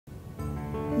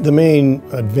The main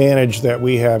advantage that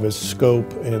we have is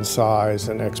scope and size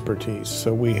and expertise.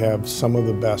 So we have some of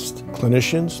the best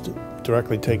clinicians to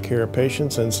directly take care of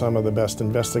patients and some of the best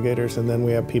investigators, and then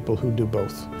we have people who do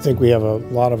both. I think we have a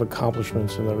lot of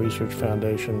accomplishments in the Research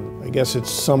Foundation. I guess it's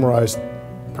summarized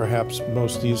perhaps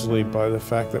most easily by the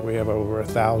fact that we have over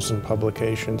 1,000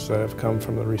 publications that have come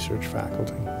from the research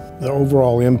faculty. The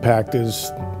overall impact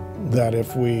is that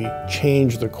if we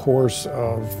change the course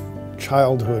of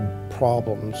childhood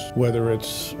problems, whether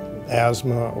it's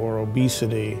asthma or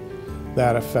obesity,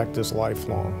 that effect is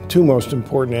lifelong. Two most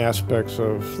important aspects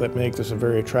that make this a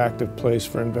very attractive place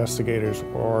for investigators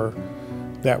are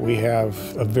that we have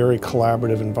a very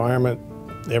collaborative environment,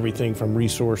 everything from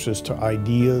resources to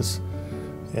ideas,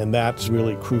 and that's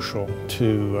really crucial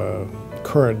to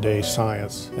current day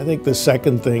science. I think the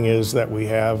second thing is that we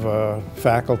have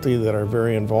faculty that are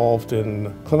very involved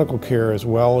in clinical care as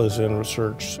well as in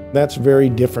research. That's very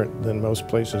different than most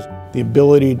places. The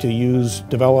ability to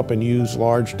develop and use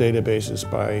large databases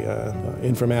by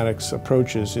informatics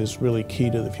approaches is really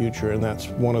key to the future, and that's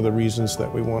one of the reasons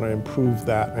that we want to improve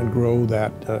that and grow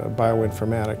that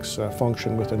bioinformatics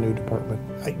function with a new department.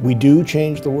 We do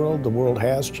change the world. The world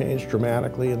has changed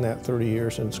dramatically in that 30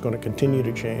 years, and it's going to continue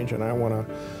to change, and I want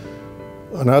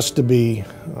us to be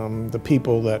the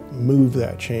people that move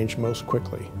that change most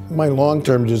quickly. My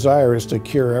long-term desire is to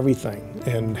cure everything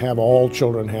and have all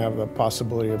children have the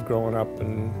possibility of growing up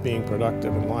and being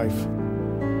productive in life.